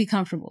not going to be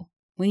comfortable.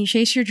 When you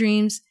chase your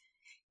dreams,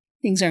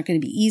 things aren't going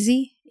to be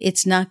easy.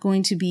 It's not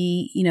going to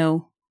be,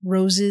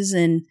 roses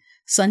and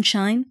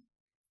sunshine.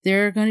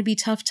 There are going to be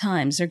tough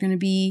times. There are going to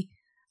be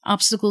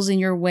obstacles in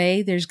your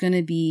way. There's going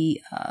to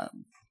be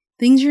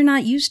things you're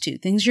not used to,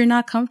 things you're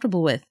not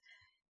comfortable with.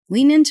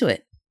 Lean into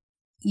it.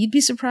 You'd be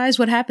surprised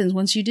what happens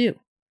once you do.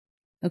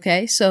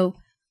 Okay, so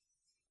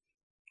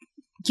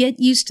get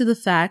used to the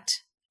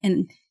fact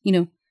and,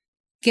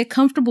 get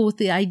comfortable with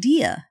the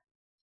idea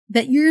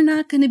that you're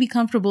not going to be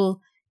comfortable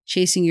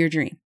chasing your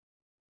dream.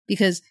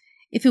 Because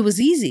if it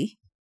was easy,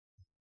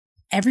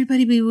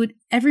 everybody would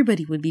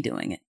be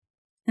doing it.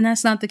 And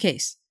that's not the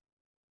case.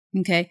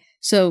 Okay,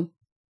 so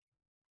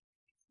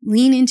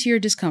lean into your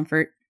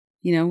discomfort.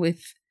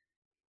 If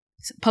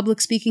public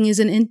speaking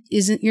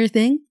isn't your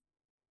thing,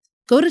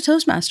 go to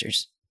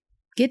Toastmasters.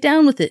 Get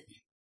down with it.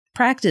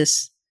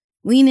 Practice.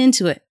 Lean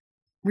into it.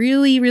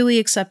 Really, really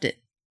accept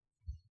it.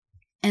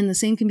 And the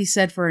same can be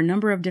said for a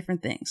number of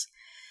different things.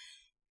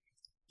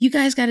 you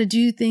guys got to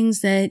do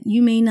things that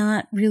you may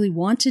not really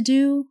want to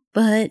do,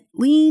 but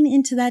lean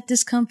into that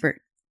discomfort,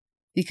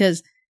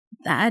 because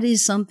that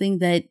is something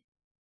that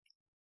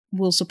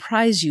will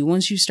surprise you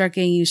once you start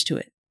getting used to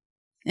it.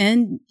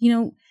 And,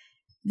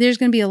 there's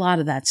going to be a lot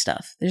of that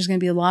stuff. There's going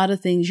to be a lot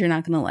of things you're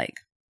not going to like.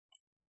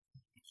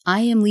 I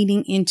am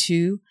leaning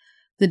into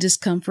the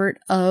discomfort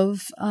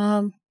of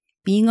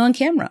being on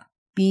camera,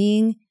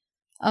 being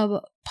a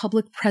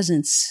public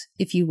presence,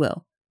 if you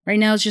will. Right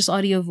now it's just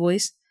audio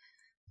voice.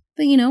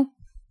 But,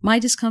 my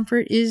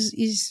discomfort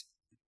is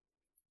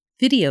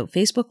video,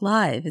 Facebook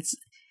Live.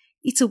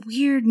 It's a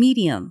weird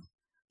medium,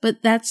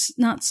 but that's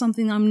not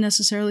something I'm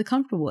necessarily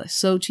comfortable with.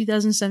 So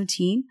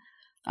 2017,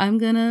 I'm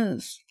going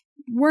to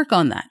work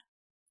on that.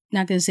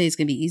 Not going to say it's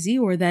going to be easy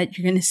or that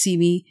you're going to see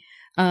me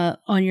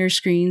on your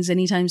screens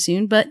anytime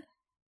soon, but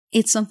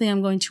it's something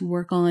I'm going to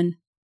work on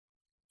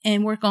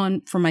and work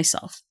on for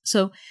myself.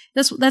 So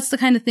that's the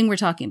kind of thing we're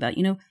talking about,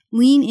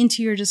 lean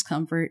into your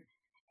discomfort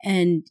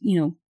and,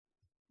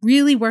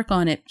 really work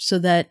on it so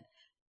that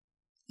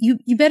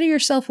you better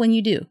yourself when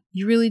you do.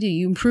 You really do.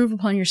 You improve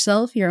upon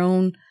yourself, your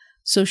own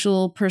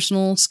social,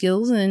 personal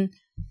skills, and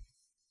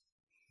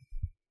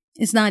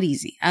it's not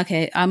easy.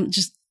 Okay.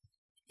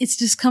 It's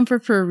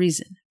discomfort for a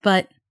reason,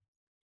 but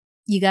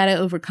you got to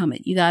overcome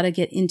it. You got to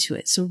get into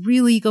it. So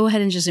really go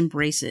ahead and just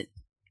embrace it.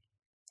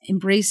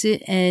 Embrace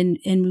it and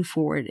move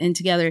forward. And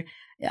together,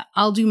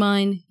 I'll do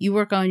mine, you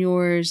work on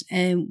yours,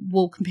 and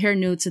we'll compare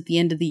notes at the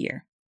end of the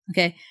year.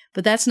 Okay.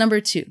 But that's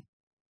number 2.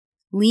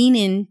 Lean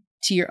in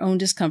to your own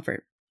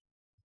discomfort.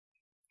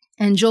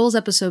 And Joel's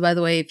episode, by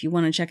the way, if you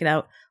want to check it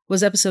out,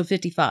 was episode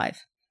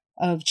 55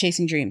 of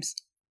Chasing Dreams.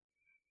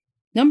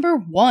 Number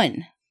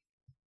 1.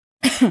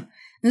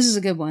 This is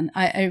a good one.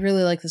 I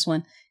really like this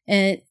one.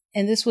 And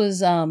this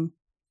was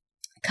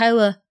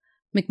Kyla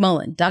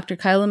McMullen, Dr.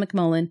 Kyla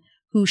McMullen,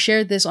 who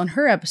shared this on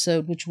her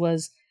episode, which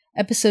was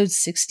episode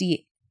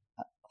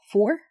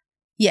 64?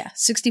 Yeah,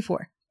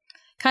 64.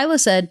 Kyla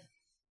said,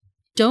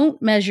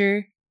 "Don't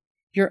measure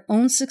your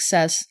own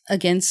success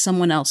against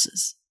someone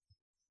else's."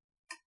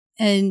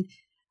 And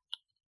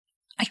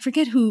I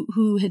forget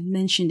who had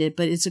mentioned it,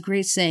 but it's a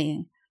great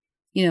saying.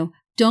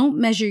 Don't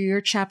measure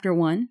your chapter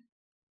 1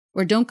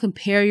 or don't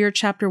compare your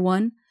chapter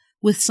 1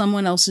 with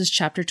someone else's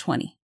chapter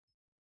 20.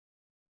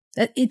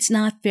 It's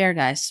not fair,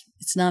 guys.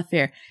 It's not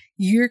fair.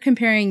 You're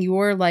comparing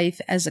your life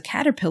as a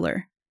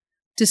caterpillar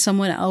to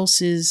someone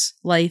else's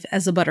life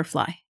as a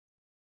butterfly,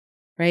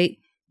 right?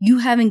 You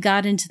haven't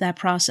got into that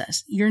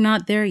process. You're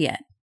not there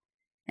yet.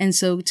 And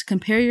so to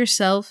compare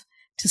yourself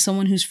to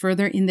someone who's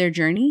further in their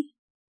journey,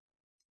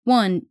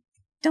 1,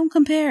 don't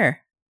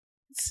compare.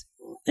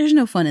 There's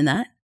no fun in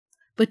that.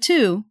 But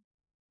 2,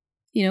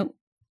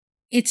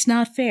 it's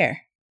not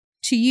fair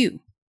to you,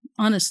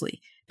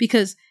 honestly,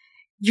 because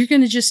you're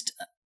going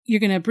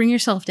to bring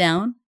yourself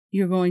down.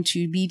 You're going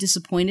to be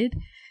disappointed,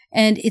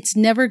 and it's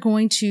never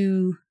going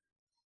to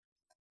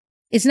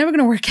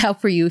work out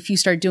for you if you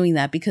start doing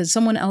that, because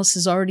someone else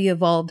has already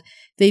evolved.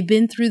 They've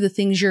been through the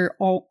things you're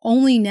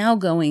only now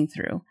going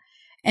through.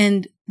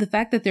 And the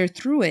fact that they're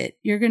through it,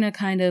 you're going to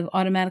kind of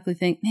automatically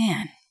think,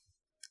 man,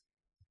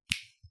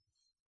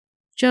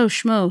 Joe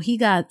Schmo, he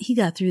got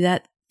through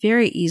that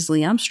very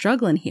easily. I'm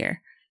struggling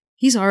here.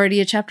 He's already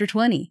at chapter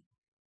 20.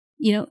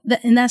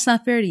 And that's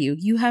not fair to you.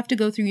 You have to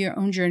go through your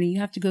own journey. You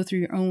have to go through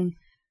your own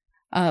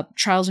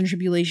trials and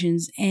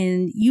tribulations,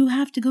 and you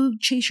have to go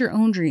chase your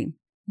own dream.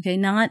 Okay,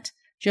 not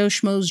Joe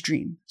Schmo's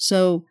dream.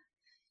 So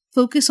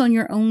focus on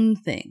your own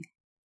thing.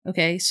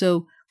 Okay,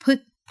 so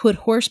put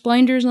horse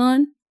blinders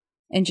on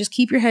and just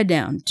keep your head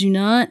down. Do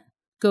not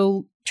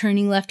go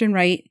turning left and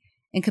right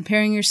and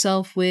comparing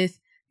yourself with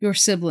your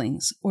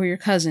siblings or your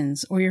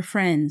cousins or your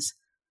friends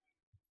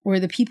or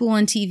the people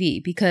on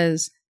TV,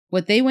 because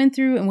what they went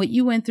through and what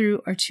you went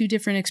through are 2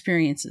 different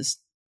experiences.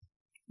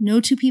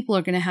 No 2 people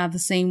are going to have the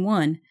same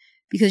one,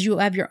 because you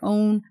have your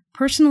own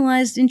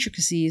personalized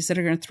intricacies that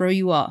are going to throw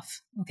you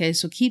off. Okay,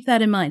 so keep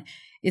that in mind.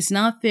 It's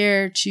not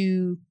fair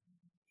to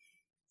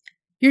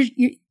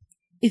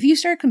if you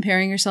start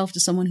comparing yourself to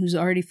someone who's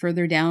already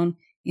further down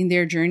in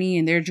their journey,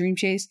 in their dream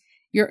chase,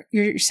 you're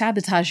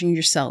sabotaging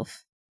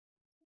yourself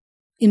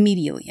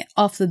immediately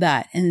off the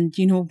bat. And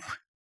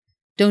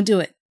don't do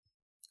it.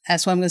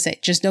 That's what I'm going to say.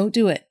 Just don't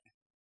do it.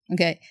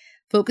 Okay.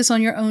 Focus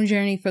on your own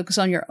journey, focus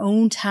on your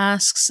own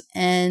tasks,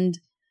 and,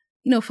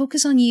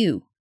 focus on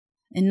you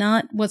and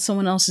not what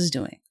someone else is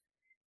doing.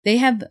 They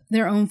have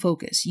their own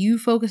focus. You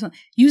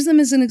use them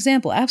as an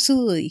example.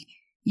 Absolutely.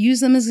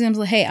 Use them as an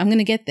example. Hey, I'm going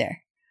to get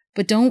there,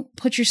 but don't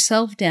put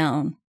yourself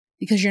down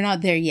because you're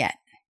not there yet.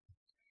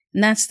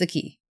 And that's the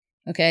key.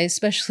 Okay.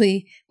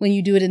 Especially when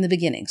you do it in the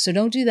beginning. So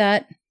don't do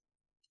that.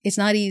 It's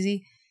not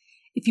easy.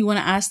 If you want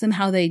to ask them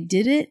how they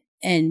did it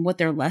and what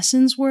their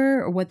lessons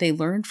were or what they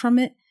learned from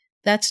it,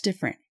 that's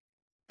different.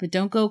 But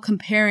don't go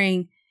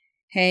comparing,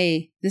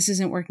 hey, this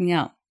isn't working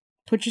out.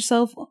 Put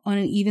yourself on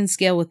an even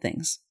scale with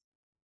things.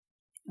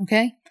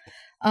 Okay?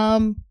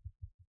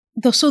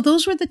 So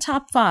those were the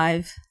top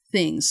 5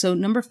 things. So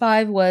number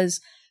 5 was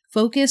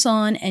focus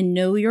on and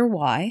know your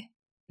why.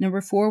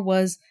 Number 4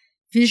 was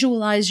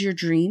visualize your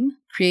dream,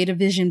 create a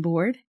vision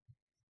board.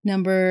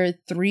 Number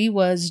 3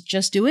 was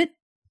just do it.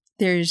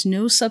 There's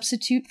no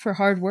substitute for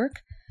hard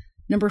work.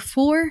 Number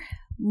 4,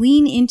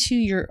 lean into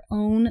your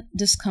own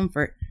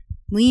discomfort.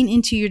 Lean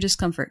into your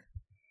discomfort.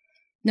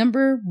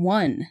 Number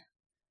 1,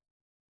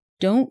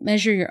 don't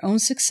measure your own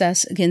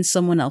success against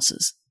someone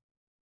else's.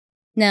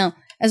 Now,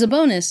 as a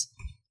bonus,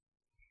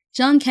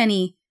 John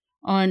Kenny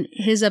on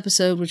his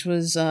episode, which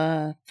was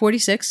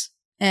 46,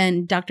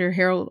 and Dr.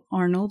 Harold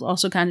Arnold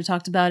also kind of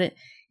talked about it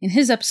in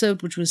his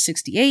episode, which was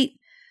 68.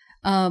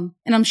 And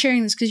I'm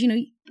sharing this because,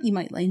 you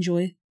might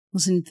enjoy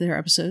listening to their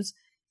episodes.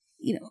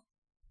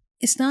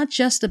 It's not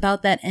just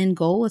about that end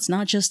goal. It's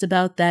not just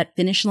about that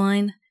finish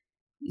line.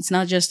 It's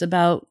not just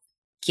about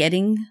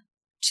getting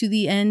to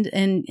the end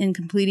and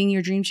completing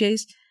your dream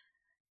chase.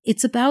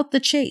 It's about the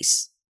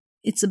chase.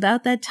 It's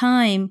about that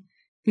time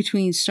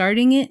between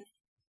starting it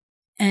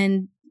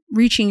and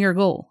reaching your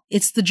goal.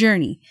 It's the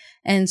journey.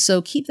 And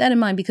so keep that in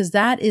mind, because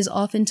that is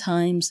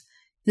oftentimes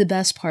the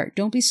best part.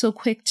 Don't be so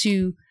quick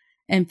to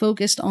and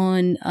focused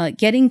on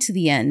getting to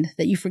the end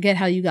that you forget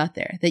how you got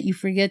there, that you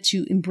forget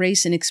to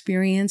embrace and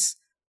experience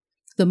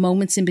the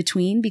moments in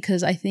between,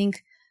 because I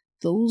think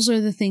those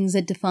are the things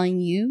that define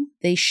you.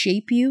 They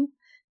shape you.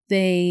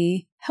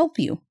 They help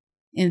you,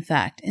 in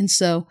fact. And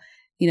so,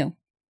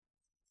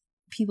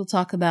 people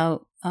talk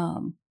about,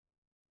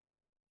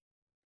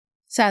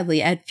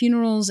 sadly, at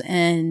funerals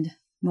and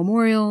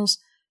memorials,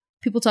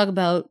 people talk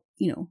about,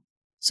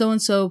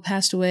 so-and-so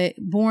passed away,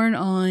 born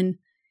in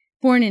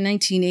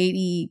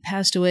 1980,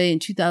 passed away in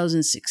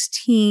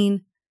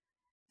 2016.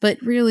 But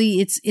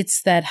really,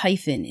 it's that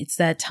hyphen. It's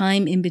that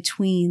time in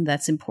between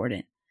that's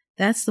important.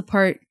 That's the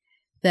part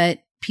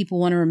that people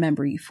want to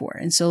remember you for.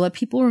 And so let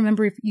people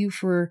remember you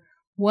for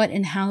what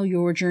and how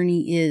your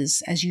journey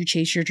is as you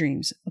chase your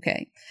dreams.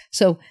 Okay.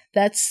 So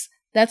that's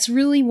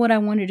really what I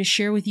wanted to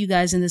share with you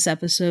guys in this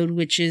episode,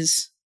 which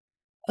is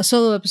a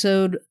solo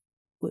episode.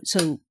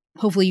 So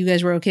hopefully you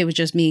guys were okay with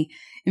just me.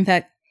 In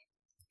fact,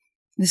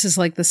 this is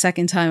like the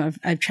second time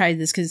I've tried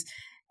this, because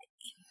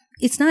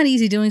it's not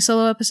easy doing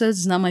solo episodes.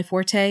 It's not my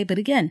forte. But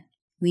again,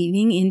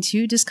 leaning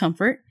into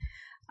discomfort,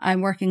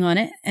 I'm working on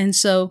it. And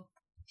so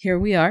here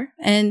we are.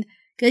 And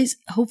guys,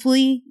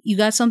 hopefully you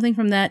got something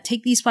from that.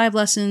 Take these 5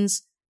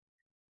 lessons,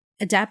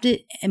 adapt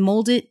it and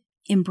mold it,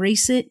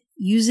 embrace it,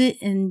 use it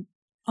in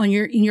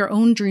your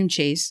own dream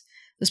chase,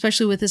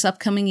 especially with this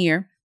upcoming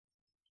year.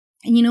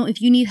 And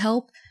if you need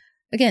help,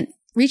 again,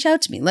 reach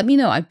out to me. Let me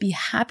know. I'd be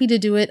happy to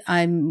do it.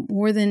 I'm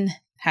more than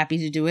happy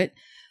to do it.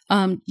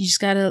 You just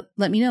gotta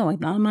let me know. I'm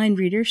not a mind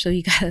reader, so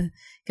you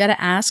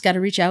gotta ask, gotta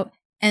reach out.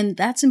 And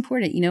that's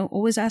important,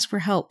 always ask for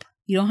help.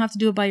 You don't have to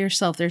do it by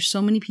yourself. There's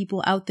so many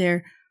people out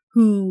there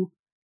who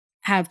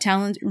have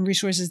talent and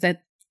resources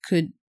that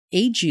could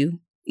aid you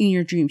in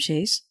your dream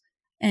chase.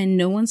 And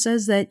no one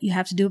says that you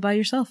have to do it by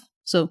yourself.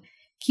 So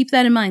keep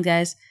that in mind,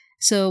 guys.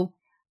 So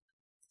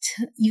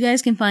you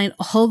guys can find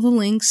all the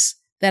links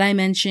that I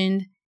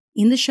mentioned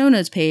in the show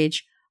notes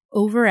page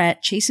over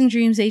at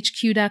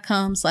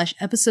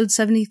chasingdreamshq.com/episode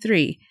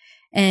 73.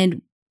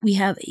 And we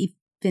have a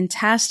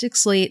fantastic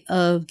slate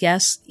of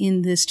guests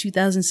in this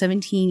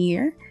 2017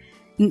 year,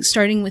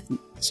 starting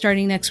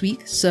next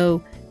week.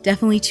 So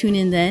definitely tune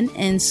in then.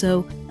 And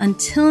so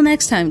until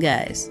next time,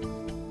 guys,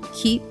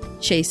 keep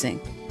chasing.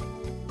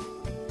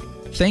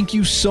 Thank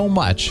you so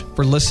much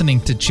for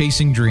listening to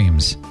Chasing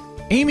Dreams.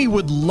 Amy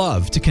would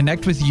love to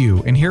connect with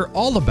you and hear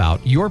all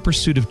about your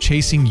pursuit of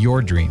chasing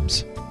your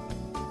dreams.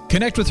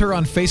 Connect with her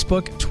on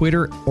Facebook,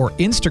 Twitter, or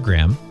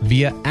Instagram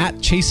via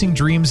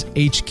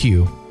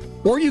 @ChasingDreamsHQ.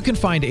 Or you can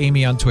find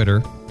Amy on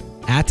Twitter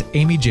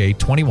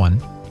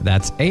 @AmyJ21.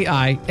 That's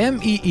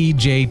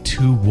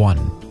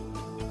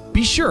AIMEEJ21.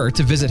 Be sure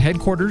to visit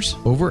headquarters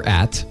over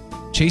at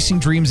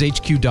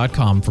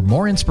ChasingDreamsHQ.com for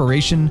more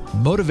inspiration,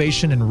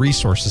 motivation, and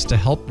resources to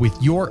help with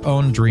your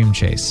own dream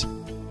chase.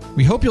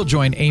 We hope you'll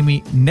join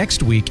Amy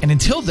next week, and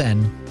until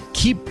then,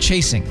 keep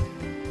chasing.